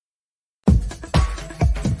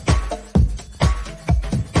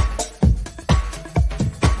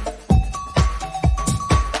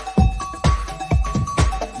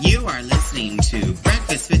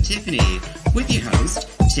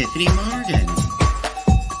Tiffany Morgan.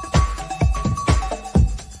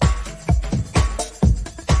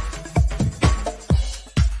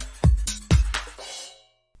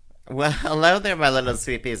 Well, hello there, my little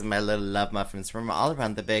sweeties and my little love muffins from all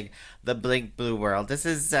around the big blue world. This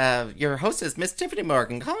is your hostess, Miss Tiffany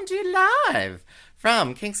Morgan, calling to you live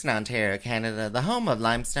from Kingston, Ontario, Canada, the home of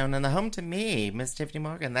limestone and the home to me, Miss Tiffany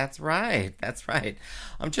Morgan. That's right.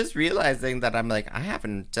 I'm just realizing that I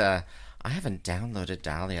haven't downloaded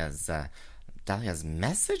Dahlia's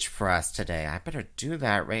message for us today. I better do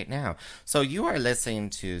that right now. So you are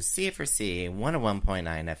listening to C4C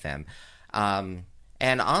 101.9 FM.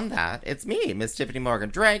 And on that, it's me, Miss Tiffany Morgan,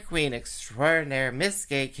 drag queen extraordinaire, Miss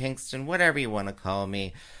Gay Kingston, whatever you want to call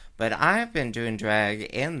me. But I've been doing drag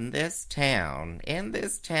in this town,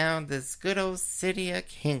 this good old city of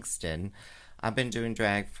Kingston. I've been doing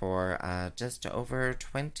drag for just over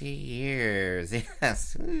 20 years.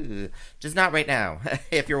 Yes, just not right now.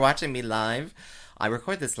 If you're watching me live, I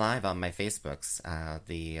record this live on my Facebooks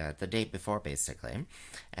the day before, basically,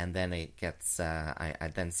 and then it gets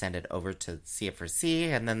I then send it over to C4C,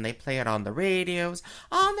 and then they play it on the radios,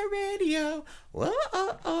 on the radio, whoa,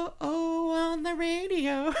 on the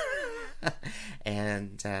radio,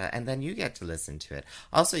 and then you get to listen to it.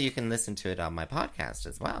 Also, you can listen to it on my podcast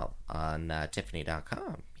as well on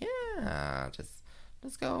Tyffanie.com. Yeah,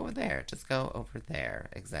 just go over there. Just go over there.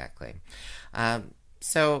 Exactly.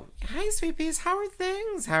 So, hi, sweet peas. How are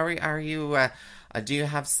things? How are you? Do you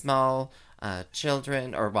have small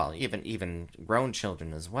children, or well, even grown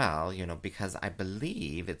children as well? You know, because I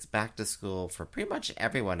believe it's back to school for pretty much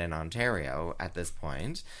everyone in Ontario at this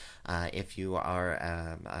point. If you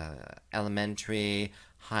are elementary,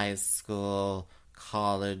 high school,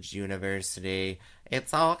 college, university,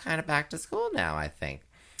 it's all kind of back to school now, I think.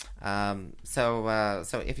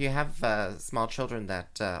 So if you have small children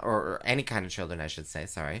that, or any kind of children, I should say,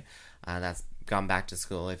 sorry, that's gone back to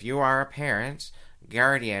school, if you are a parent,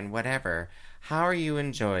 guardian, whatever, how are you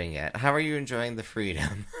enjoying it? How are you enjoying the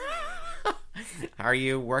freedom? Are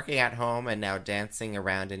you working at home and now dancing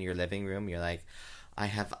around in your living room? You're like, I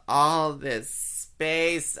have all this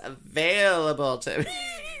space available to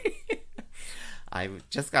me. I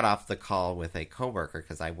just got off the call with a coworker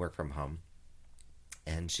because I work from home.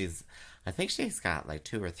 And I think she's got like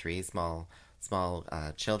 2 or 3 small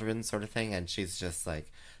children, sort of thing. And she's just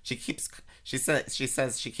like, she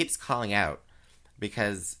says she keeps calling out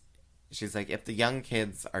because she's like, if the young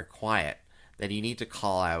kids are quiet, then you need to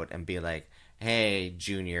call out and be like, hey,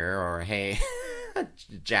 Junior, or hey,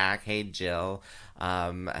 Jack, hey, Jill,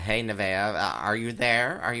 hey, Nevaeh, are you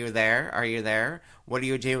there? Are you there? Are you there? What are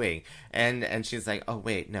you doing? And she's like, oh,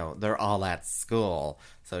 wait, no, they're all at school.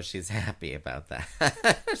 So she's happy about that.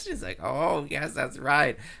 She's like, oh, yes, that's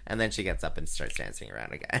right. And then she gets up and starts dancing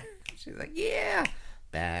around again. She's like, yeah,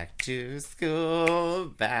 back to school,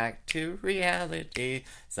 back to reality,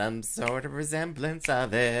 some sort of resemblance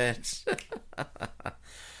of it.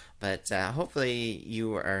 But hopefully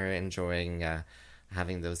you are enjoying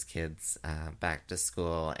having those kids back to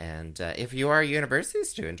school. And if you are a university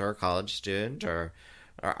student or a college student or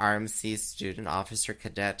RMC student, officer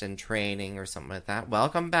cadet in training or something like that,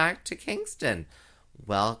 welcome back to Kingston.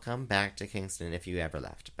 Welcome back to Kingston if you ever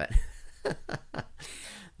left. But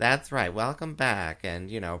that's right. Welcome back.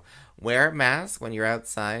 And, wear a mask when you're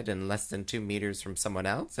outside and less than 2 meters from someone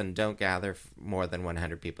else, and don't gather more than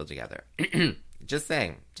 100 people together. Just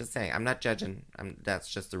saying. I'm not judging.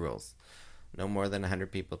 That's just the rules. No more than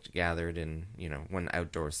 100 people gathered in, one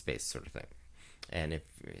outdoor space sort of thing. And if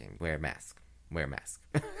wear a mask.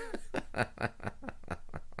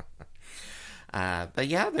 But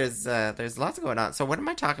yeah, there's lots going on. So what am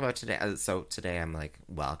I talking about today? So today I'm like,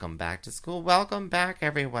 welcome back to school. Welcome back,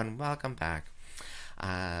 everyone. Welcome back.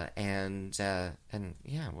 And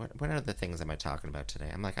yeah, what other things am I talking about today?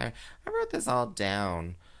 I'm like, I wrote this all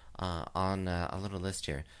down on a little list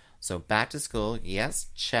here. So back to school, yes,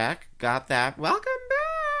 check, got that. Welcome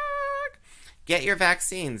back. Get your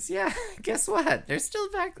vaccines. Yeah, guess what? There's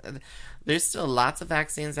still lots of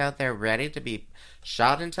vaccines out there ready to be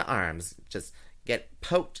shot into arms. Just get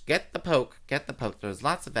poked. Get the poke. There's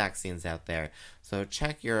lots of vaccines out there. So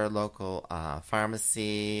check your local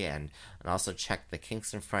pharmacy and also check the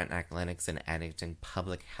Kingston Frontenac Clinics and Addington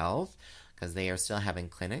Public Health, because they are still having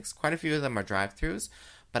clinics. Quite a few of them are drive-thrus.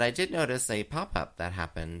 But I did notice a pop-up that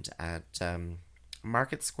happened at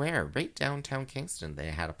Market Square, right downtown Kingston. They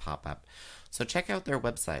had a pop-up. So check out their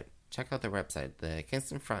website. The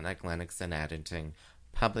Kingston Frontenac Clinics and Addington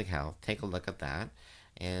Public Health. Take a look at that.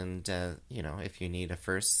 And, if you need a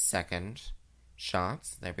first, second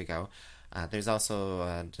shots, there we go. There's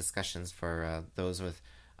also discussions for those with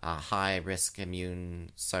high risk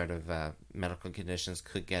immune sort of medical conditions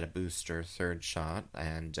could get a booster third shot,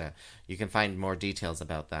 and you can find more details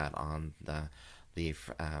about that on the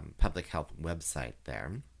public health website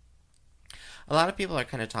there. A lot of people are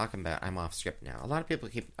kind of talking about. I'm off script now. A lot of people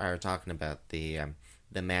are talking about the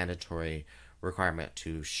mandatory requirement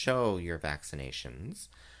to show your vaccinations,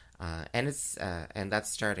 and that's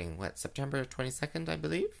starting September 22nd, I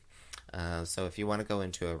believe. So if you want to go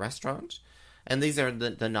into a restaurant, and these are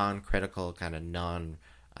the non-critical kind of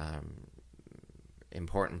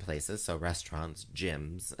important places, so restaurants,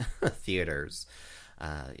 gyms, theaters.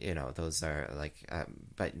 Those are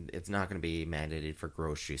but it's not going to be mandated for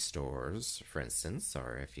grocery stores, for instance,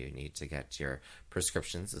 or if you need to get your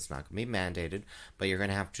prescriptions, it's not going to be mandated, but you're going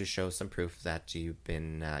to have to show some proof that you've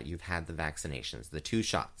had the vaccinations, the 2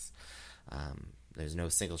 shots. There's no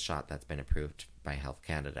single shot that's been approved by Health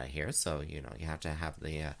Canada here, so you have to have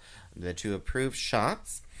the 2 approved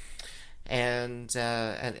shots, and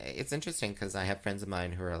it's interesting because I have friends of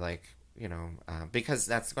mine who are like, because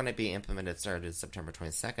that's going to be implemented started September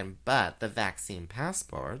 22nd, but the vaccine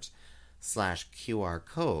passport / QR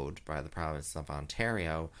code by the province of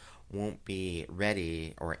Ontario won't be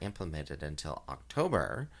ready or implemented until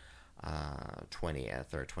October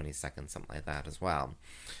 20th or 22nd, something like that as well.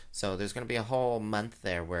 So there's going to be a whole month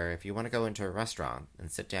there where if you want to go into a restaurant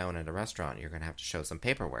and sit down at a restaurant, you're going to have to show some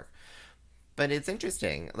paperwork. But it's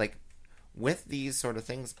interesting, like with these sort of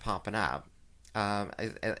things popping up,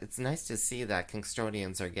 it's nice to see that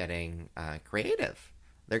custodians are getting creative.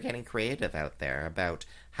 They're getting creative out there about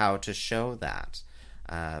how to show that,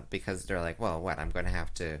 because they're like, well, what? I'm going to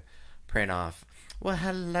have to print off. Well,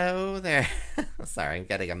 hello there. Sorry, I'm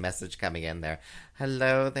getting a message coming in there.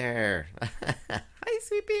 Hello there. Hi,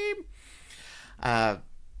 sweet babe.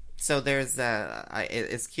 So there's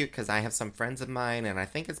it's cute because I have some friends of mine, and I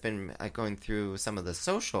think it's been going through some of the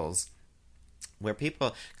socials where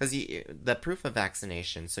people, because the proof of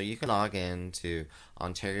vaccination, so you can log into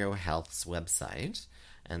Ontario Health's website,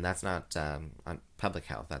 and that's not Public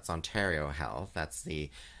Health, that's Ontario Health. That's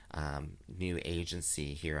the new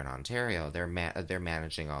agency here in Ontario. They're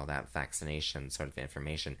managing all that vaccination sort of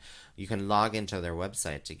information. You can log into their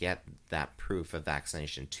website to get that proof of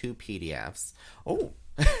vaccination, 2 PDFs. Oh,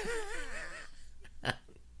 I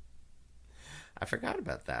forgot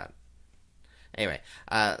about that. Anyway,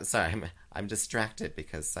 sorry, I'm distracted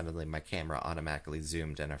because suddenly my camera automatically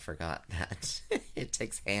zoomed and I forgot that it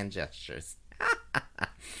takes hand gestures.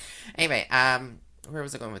 Anyway, where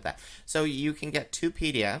was I going with that? So you can get 2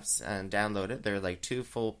 PDFs and download it. They're like 2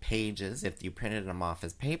 full pages if you printed them off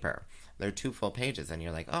as paper. They're 2 full pages, and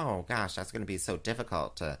you're like, oh gosh, that's going to be so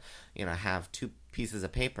difficult to, have 2 pieces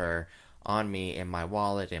of paper on me in my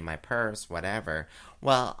wallet, in my purse, whatever.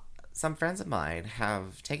 Well, some friends of mine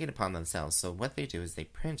have taken it upon themselves. So what they do is they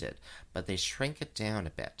print it, but they shrink it down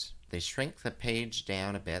a bit. They shrink the page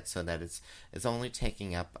down a bit so that it's only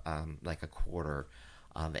taking up like a quarter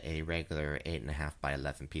of a regular 8.5 by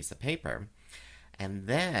 11 piece of paper. And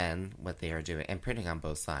then what they are doing, and printing on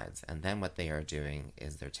both sides, and then what they are doing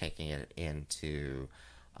is they're taking it into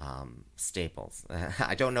Staples.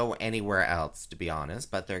 I don't know anywhere else, to be honest,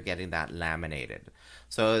 but they're getting that laminated.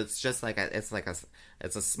 So it's just like it's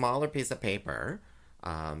a smaller piece of paper,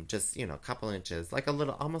 just a couple inches, like a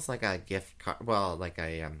little, almost like a gift card, well, like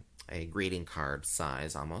a greeting card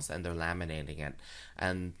size almost, and they're laminating it,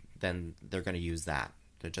 and then they're going to use that.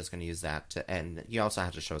 They're just going to use that and you also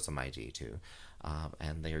have to show some ID too.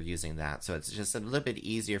 And they're using that, so it's just a little bit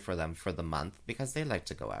easier for them for the month because they like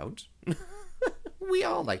to go out. We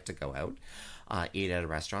all like to go out, eat at a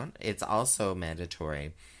restaurant. It's also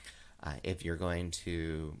mandatory if you're going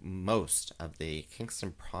to most of the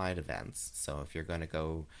Kingston Pride events. So if you're going to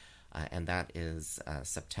go, and that is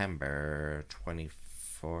September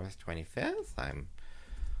 24th, 25th. I'm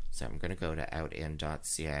going to go to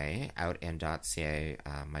outin.ca. Outin.ca,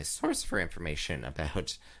 my source for information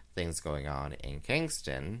about things going on in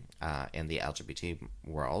Kingston, in the LGBT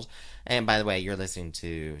world. And by the way, you're listening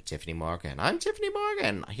to Tyffanie Morgan. I'm Tyffanie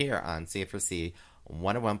Morgan here on CFRC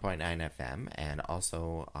 101.9 FM, and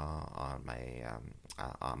also on my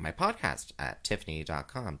podcast at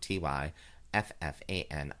Tyffanie.com,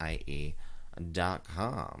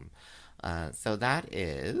 TYFFANIE.com. So that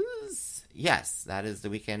is the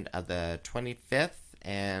weekend of the 25th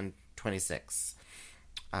and 26th.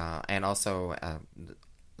 And also,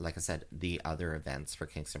 like I said, the other events for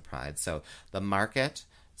Kingston Pride. So the market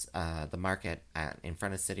in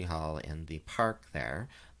front of City Hall in the park there,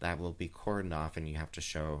 that will be cordoned off, and you have to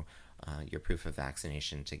show your proof of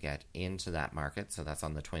vaccination to get into that market. So that's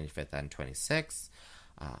on the 25th and 26th.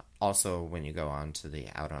 Also, when you go on to the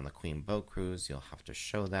out on the Queen boat cruise, you'll have to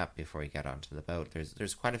show that before you get onto the boat.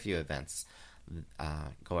 There's quite a few events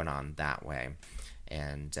going on that way,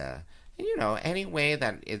 and you know, any way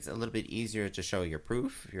that it's a little bit easier to show your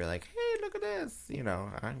proof. You're like, hey, look at this. You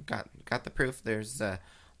know, I got the proof. There's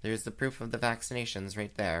the proof of the vaccinations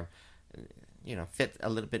right there. You know, fit a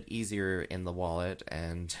little bit easier in the wallet,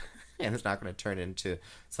 and and it's not going to turn into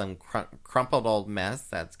some crumpled old mess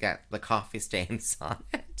that's got the coffee stains on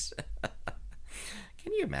it.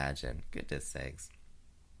 Can you imagine? Goodness sakes.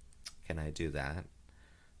 Can I do that?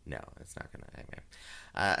 No, it's not going to. Anyway.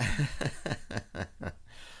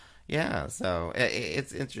 Yeah, so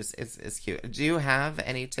it's interesting. It's cute. Do you have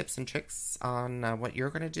any tips and tricks on what you're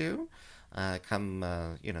going to do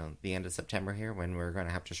come you know, the end of September here, when we're going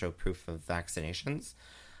to have to show proof of vaccinations?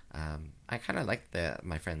 I kind of like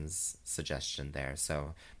my friend's suggestion there.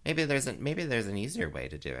 So maybe there's an easier way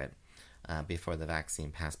to do it before the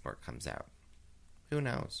vaccine passport comes out. Who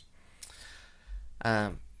knows?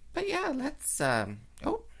 But yeah, let's.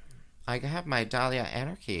 I have my Dahlia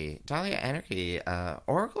Anarchy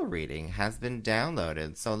Oracle reading has been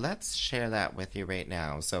downloaded, so let's share that with you right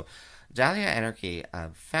now. So, Dahlia Anarchy, a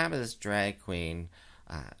fabulous drag queen,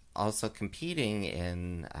 also competing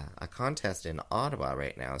in a contest in Ottawa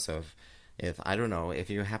right now. So, if I don't know if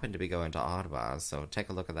you happen to be going to Ottawa, so take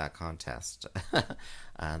a look at that contest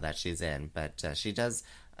that she's in. But she does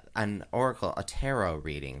an oracle, a tarot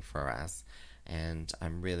reading for us, and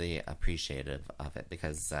I'm really appreciative of it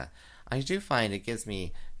because I do find it gives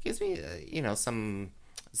me you know, some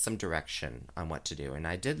direction on what to do. And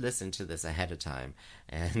I did listen to this ahead of time,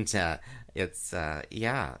 and it's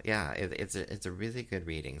it's a really good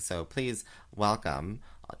reading. So please welcome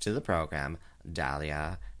to the program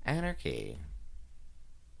Dahlia Anarchy.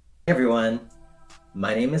 Hey everyone,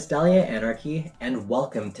 my name is Dahlia Anarchy, and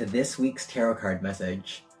welcome to this week's tarot card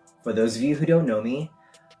message. For those of you who don't know me,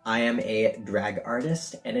 I am a drag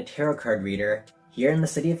artist and a tarot card reader here in the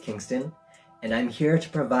city of Kingston, and I'm here to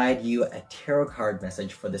provide you a tarot card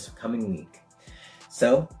message for this coming week.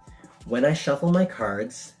 So, when I shuffle my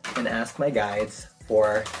cards and ask my guides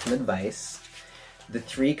for some advice, the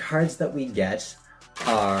 3 cards that we get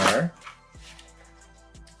are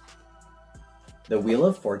the Wheel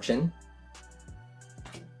of Fortune,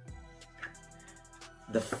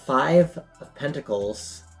 the 5 of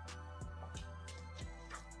Pentacles,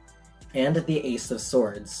 and the Ace of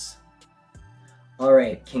Swords.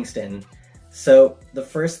 Alright, Kingston. So the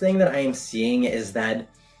first thing that I am seeing is that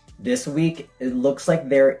this week it looks like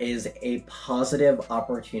there is a positive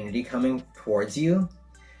opportunity coming towards you.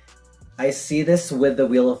 I see this with the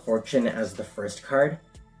Wheel of Fortune as the first card.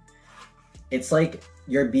 It's like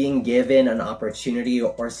you're being given an opportunity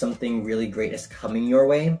or something really great is coming your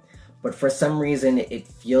way, but for some reason it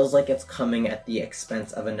feels like it's coming at the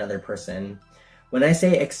expense of another person. When I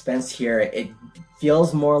say expense here, it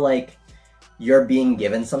feels more like you're being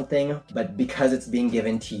given something, but because it's being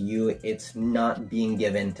given to you, it's not being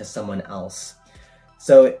given to someone else.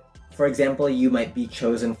 So, for example, you might be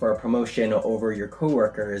chosen for a promotion over your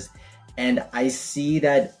coworkers, and I see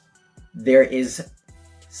that there is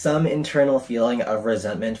some internal feeling of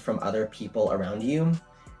resentment from other people around you,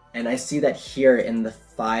 and I see that here in the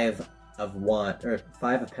 5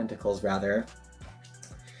 of Pentacles rather.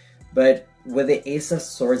 But with the Ace of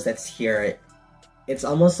Swords that's here, it's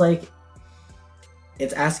almost like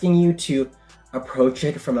it's asking you to approach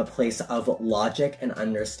it from a place of logic and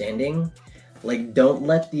understanding. Like, don't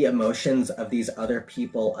let the emotions of these other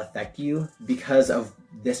people affect you because of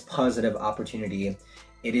this positive opportunity.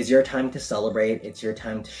 It is your time to celebrate. It's your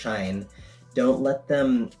time to shine. Don't let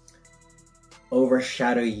them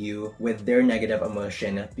overshadow you with their negative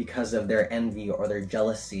emotion because of their envy or their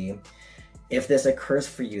jealousy, if this occurs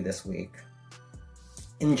for you this week.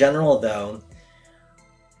 In general, though,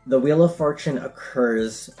 the Wheel of Fortune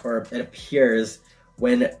occurs, or it appears,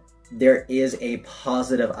 when there is a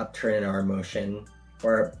positive upturn in our emotion,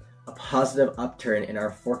 or a positive upturn in our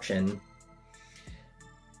fortune.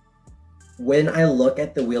 When I look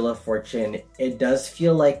at the Wheel of Fortune, it does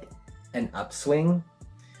feel like an upswing,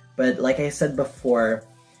 but like I said before,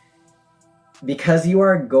 because you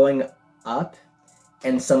are going up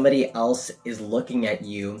and somebody else is looking at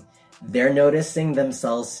you, they're noticing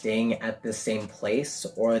themselves staying at the same place,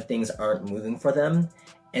 or things aren't moving for them.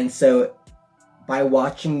 And so by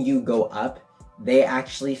watching you go up, they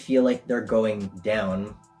actually feel like they're going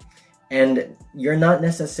down. And you're not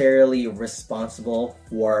necessarily responsible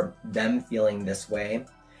for them feeling this way,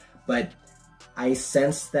 but I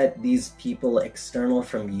sense that these people external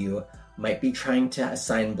from you might be trying to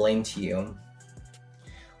assign blame to you.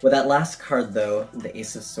 With that last card though, the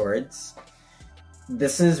Ace of Swords,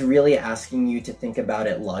 this is really asking you to think about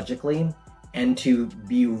it logically and to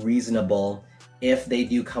be reasonable if they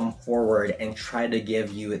do come forward and try to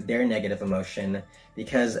give you their negative emotion,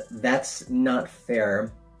 because that's not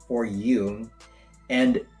fair for you.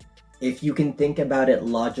 And if you can think about it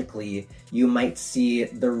logically, you might see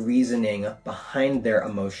the reasoning behind their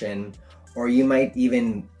emotion, or you might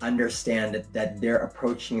even understand that they're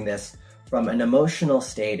approaching this from an emotional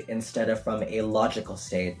state instead of from a logical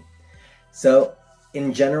state. So,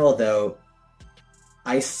 in general, though,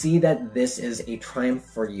 I see that this is a triumph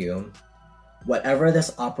for you. Whatever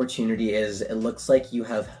this opportunity is, it looks like you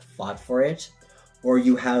have fought for it, or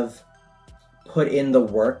you have put in the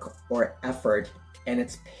work or effort, and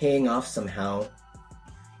it's paying off somehow.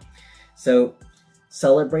 So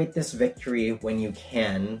celebrate this victory when you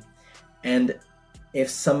can. And if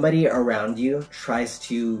somebody around you tries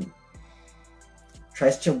to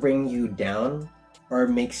bring you down or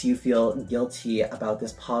makes you feel guilty about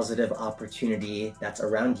this positive opportunity that's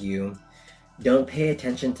around you, don't pay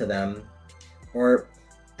attention to them. Or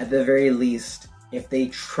at the very least, if they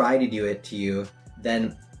try to do it to you,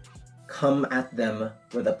 then come at them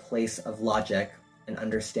with a place of logic and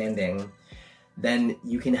understanding. Then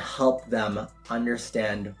you can help them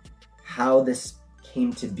understand how this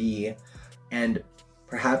came to be and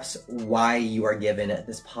perhaps why you are given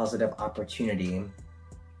this positive opportunity.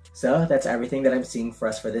 So that's everything that I'm seeing for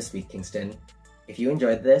us for this week, Kingston. If you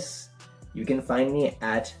enjoyed this, you can find me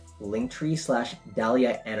at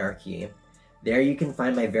linktree/DahliaAnarchy. There you can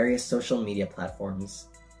find my various social media platforms.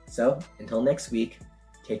 So until next week,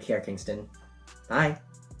 take care, Kingston. Bye.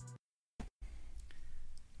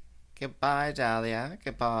 Goodbye, Dahlia.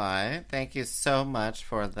 Goodbye. Thank you so much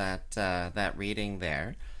for that reading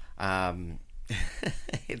there.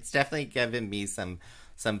 It's definitely given me some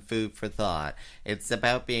food for thought. It's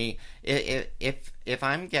about being if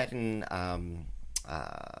I'm getting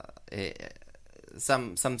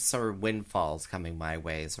some sort of windfalls coming my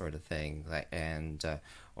way, sort of thing, and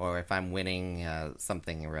or if I'm winning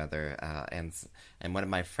something or other, and one of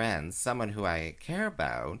my friends, someone who I care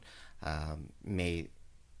about, may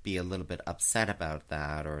be a little bit upset about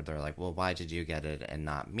that, or they're like, well, why did you get it and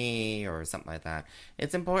not me, or something like that.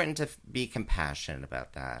 It's important to be compassionate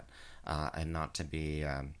about that, and not to be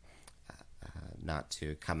not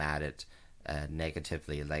to come at it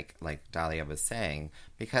negatively, like Dahlia was saying,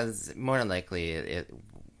 because more than likely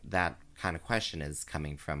that kind of question is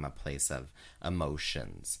coming from a place of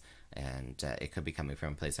emotions, and it could be coming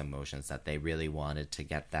from a place of emotions that they really wanted to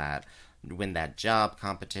get that, win that job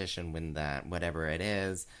competition, win that whatever it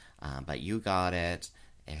is, but you got it,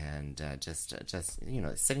 and just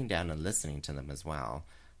sitting down and listening to them as well,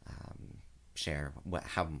 share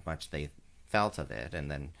how much they felt of it,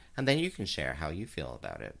 and then you can share how you feel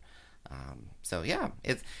about it. So yeah,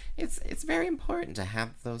 it's very important to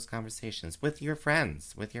have those conversations with your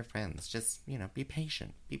friends. Just be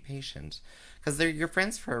patient, because they're your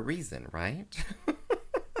friends for a reason, right?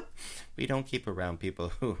 We don't keep around people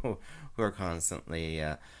who are constantly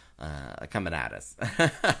coming at us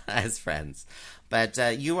as friends. But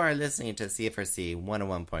you are listening to CFRC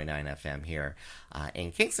 101.9 FM here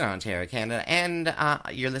in Kingston, Ontario, Canada, and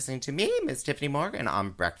you're listening to me, Miss Tyffanie Morgan, on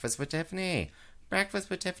Breakfast with Tyffanie. Breakfast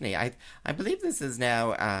with Tyffanie. I believe this is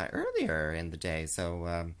now earlier in the day,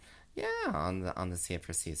 so yeah, on the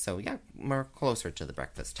CFRC. So yeah, more closer to the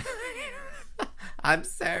breakfast. I'm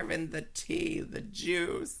serving the tea, the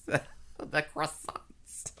juice, the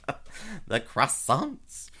croissants, the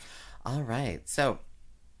croissants. All right, so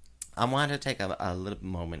I want to take a little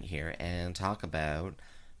moment here and talk about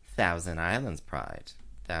Thousand Islands Pride.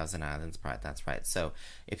 Thousand Islands Pride, that's right. So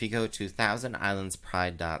if you go to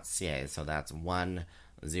thousandislandspride.ca, so that's 1000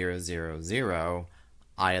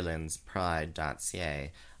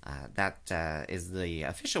 islandspride.ca, that is the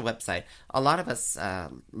official website. A lot of us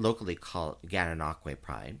locally call it Gananoque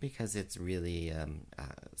Pride because it's really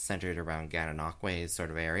centered around Gananoque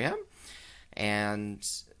sort of area. And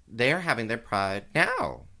they're having their Pride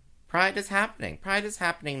now. Pride is happening. Pride is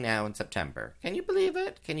happening now in September. Can you believe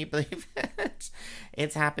it? Can you believe it?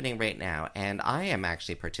 It's happening right now. And I am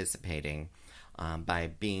actually participating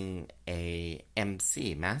by being a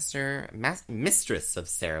MC, Mistress of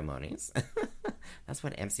Ceremonies. That's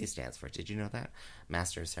what MC stands for. Did you know that?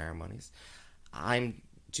 Master of Ceremonies. I'm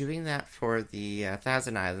doing that for the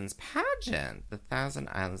Thousand Islands pageant. The Thousand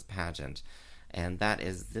Islands pageant. And that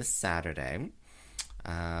is this Saturday.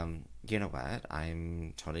 You know what?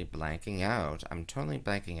 I'm totally blanking out.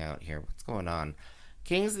 Here. What's going on?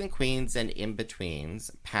 Kings and Queens and In-Betweens,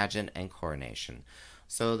 pageant and coronation.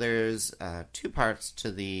 So there's 2 parts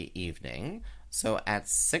to the evening. So at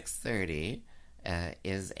 6:30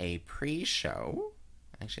 is a pre-show.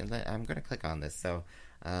 Actually, I'm going to click on this. So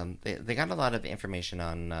they got a lot of information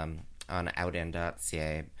on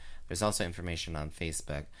outend.ca. There's also information on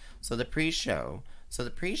Facebook. So the pre-show,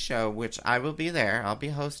 which I will be there, I'll be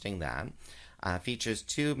hosting that, features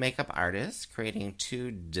 2 makeup artists creating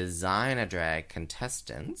 2 design-a-drag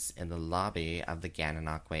contestants in the lobby of the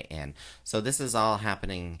Gananoque Inn. So this is all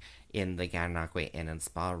happening in the Gananoque Inn and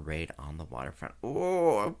Spa right on the waterfront.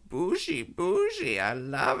 Oh, bougie, I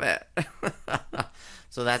love it.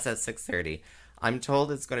 So that's at 6:30. I'm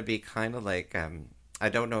told it's going to be kind of like, I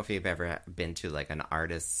don't know if you've ever been to like an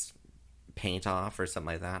artist's paint off or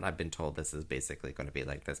something like that. I've been told this is basically going to be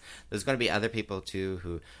like this. There's going to be other people too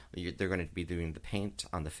who they're going to be doing the paint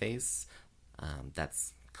on the face.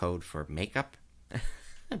 That's code for makeup.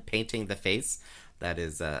 Painting the face. That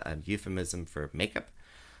is a euphemism for makeup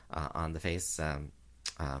on the face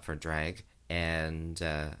for drag. And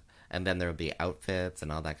then there will be outfits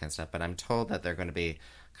and all that kind of stuff. But I'm told that they're going to be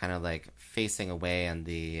kind of like facing away, and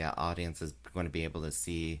the audience is going to be able to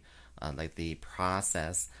see like the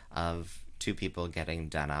process of 2 people getting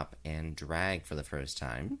done up in drag for the first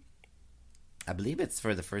time. I believe it's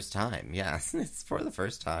for the first time. Yes, it's for the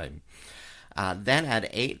first time. Then at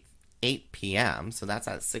 8 p.m., so that's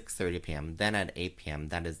at 6:30 p.m. Then at 8 p.m.,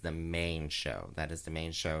 that is the main show.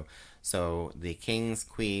 So the kings,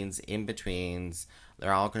 queens, in-betweens,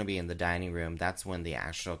 they're all going to be in the dining room. That's when the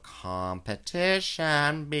actual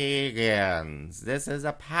competition begins. This is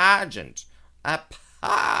a pageant.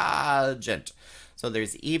 So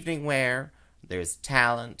there's evening wear, there's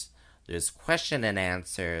talent, there's question and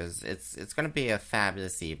answers. It's going to be a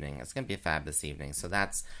fabulous evening. So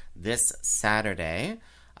that's this Saturday.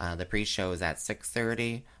 The pre-show is at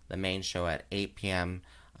 6:30. The main show at 8 p.m.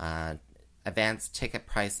 Advance ticket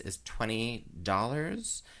price is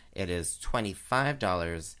 $20. It is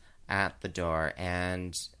 $25 at the door.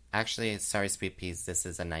 And actually, sorry, Sweet Peas, this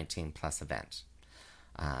is a 19-plus event.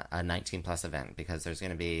 Because there's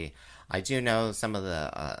going to be, I do know some of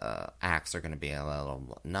the acts are going to be a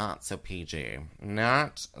little not so PG. And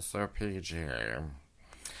there's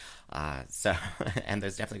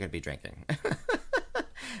definitely going to be drinking.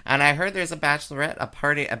 And I heard there's a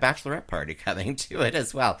bachelorette party coming to it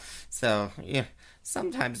as well. So, yeah,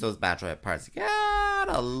 sometimes those bachelorette parties get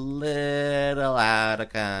a little out of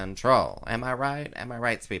control. Am I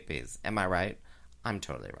right, Sweet Peas? Am I right? I'm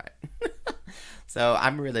totally right. So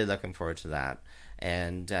I'm really looking forward to that.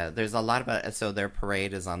 And there's a lot of so their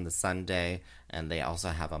parade is on the Sunday, and they also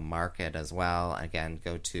have a market as well. Again,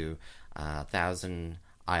 go to Thousand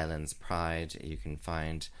Islands Pride. You can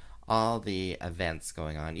find all the events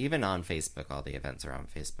going on, even on Facebook. All the events are on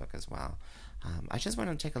Facebook as well. I just want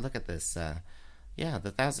to take a look at this.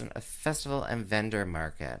 The Thousand Festival and Vendor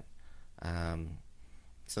Market.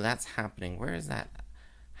 So that's happening. Where is that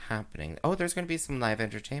happening? Oh, there's going to be some live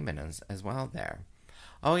entertainment as well there.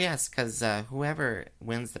 Oh, yes, because whoever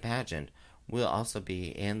wins the pageant will also be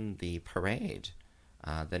in the parade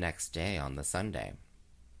the next day on the Sunday.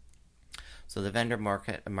 So the vendor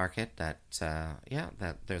market that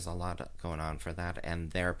there's a lot going on for that.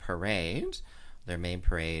 And their main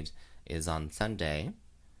parade is on Sunday.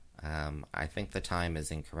 I think the time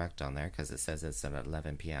is incorrect on there because it says it's at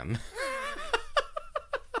 11 p.m.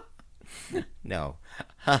 No.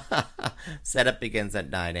 Setup begins at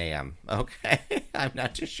 9 a.m. Okay. I'm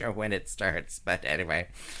not too sure when it starts, but anyway.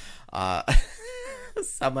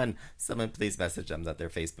 Someone please message them that their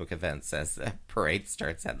Facebook event says the parade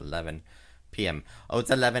starts at 11 p.m. Oh,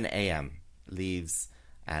 it's 11 a.m. Leaves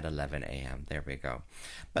at 11 a.m. There we go.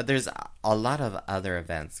 But there's a lot of other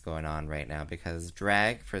events going on right now because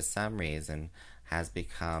drag, for some reason, has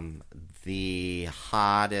become the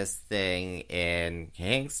hottest thing in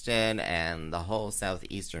Kingston and the whole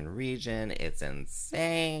southeastern region. It's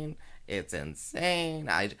insane.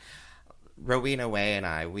 Rowena Way and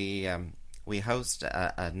I, we host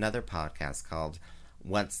another podcast called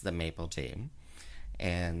What's the Maple Tea?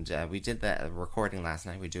 And we did that recording last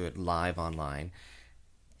night. We do it live online.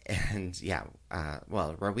 And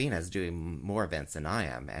Rowena's doing more events than I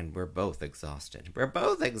am, and we're both exhausted.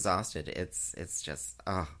 It's just,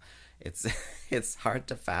 it's hard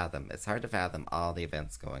to fathom. It's hard to fathom all the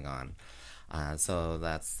events going on. So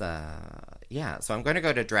that's, So I'm going to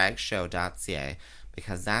go to dragshow.ca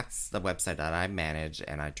because that's the website that I manage,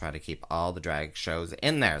 and I try to keep all the drag shows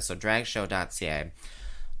in there. So dragshow.ca.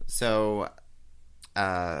 So,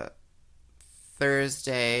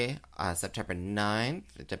 Thursday, September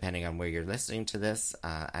 9th, depending on where you're listening to this,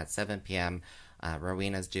 at 7 p.m.,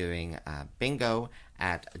 Rowena's doing bingo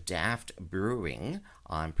at Daft Brewing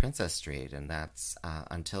on Princess Street, and that's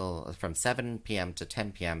from 7 p.m. to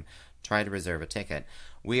 10 p.m. try to reserve a ticket.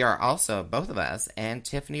 We are also, both of us, and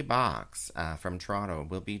Tyffanie Box from Toronto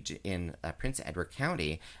will be in Prince Edward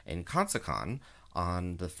County in Consacon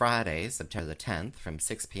on the Friday, September the 10th, from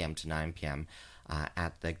 6 p.m. to 9 p.m.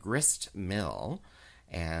 At the Grist Mill,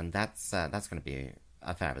 and that's going to be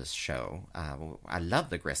a fabulous show. I love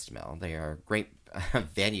the Grist Mill. They are a great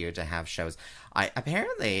venue to have shows.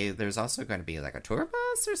 Apparently, there's also going to be like a tour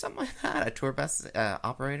bus or something like that. A tour bus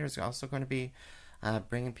operator is also going to be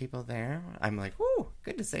bringing people there. I'm like, whoo,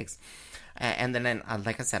 goodness sakes. And then,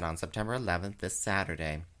 like I said, on September 11th, this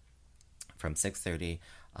Saturday, from 6:30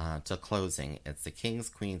 till closing, it's the Kings,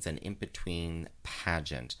 Queens, and In Between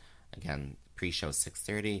pageant. Again, pre-show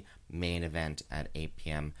 6:30, main event at 8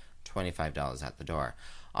 p.m., $25 at the door.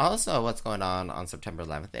 Also, what's going on September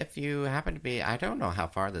 11th, if you happen to be, I don't know how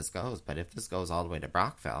far this goes, but if this goes all the way to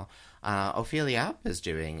Brockville, Ophelia Up is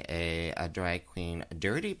doing a drag queen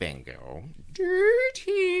dirty bingo.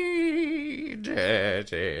 Dirty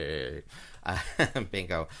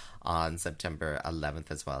bingo on September 11th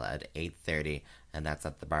as well at 8:30, and that's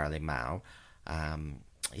at the Barley Mow.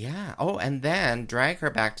 Yeah. Oh, and then drag her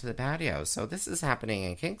back to the patio. So this is happening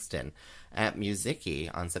in Kingston at Musiki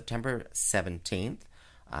on September 17th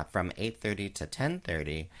from 8:30 to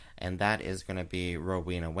 10:30, and that is going to be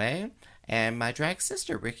Rowena Way and my drag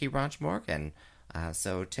sister, Ricky Ronch Morgan.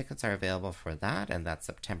 So tickets are available for that, and that's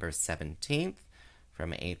September 17th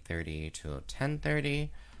from 8:30 to 10:30.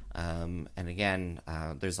 And again,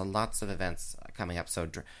 there's lots of events coming up. So,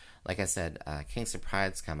 like I said, Kingston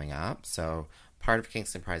Pride's coming up. So part of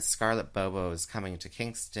Kingston Pride, Scarlet Bobo is coming to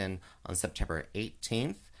Kingston on September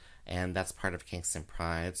 18th, and that's part of Kingston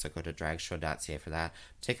Pride, so go to dragshow.ca for that.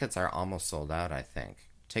 Tickets are almost sold out, I think.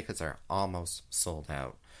 Tickets are almost sold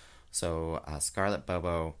out. So Scarlet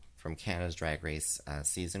Bobo from Canada's Drag Race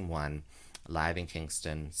Season 1, live in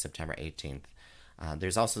Kingston, September 18th.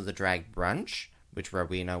 There's also the Drag Brunch, which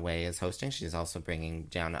Rowena Way is hosting. She's also bringing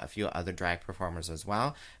down a few other drag performers as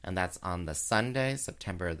well, and that's on the Sunday,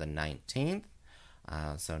 September the 19th.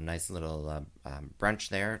 So nice little brunch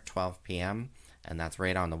there, 12 p.m., and that's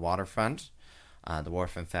right on the waterfront, the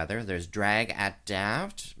Wharf and Feather. There's Drag at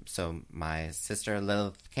Daft. So my sister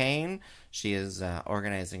Lilith Kane, she is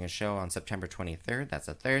organizing a show on September 23rd. That's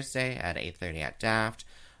a Thursday at 8:30 at Daft.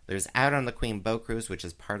 There's Out on the Queen Boat Cruise, which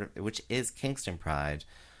is Kingston Pride,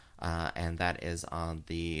 and that is on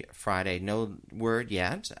the Friday. No word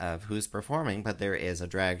yet of who's performing, but there is a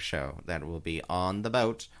drag show that will be on the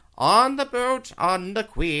boat. On the boat, on the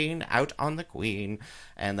Queen, out on the Queen.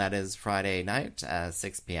 And that is Friday night,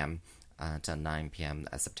 6 p.m. To 9 p.m.,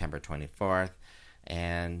 September 24th.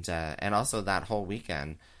 And also that whole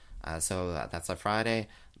weekend. So that's a Friday,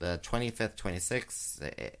 the 25th, 26th.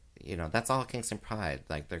 That's all Kingston Pride.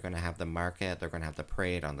 Like, they're going to have the market, they're going to have the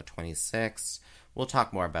parade on the 26th. We'll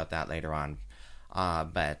talk more about that later on.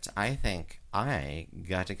 But I think I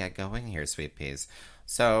got to get going here, Sweet Peas.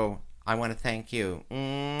 So I want to thank you.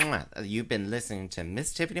 You've been listening to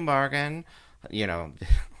Miss Tyffanie Morgan,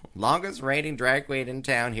 longest reigning drag queen in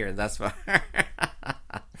town here thus far.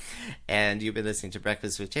 And you've been listening to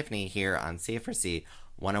Breakfast with Tyffanie here on CFRC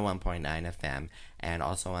 101.9 FM and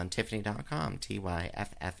also on Tyffanie.com,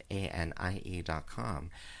 TYFFANIE.com.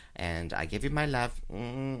 And I give you my love.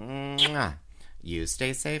 You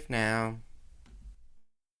stay safe now.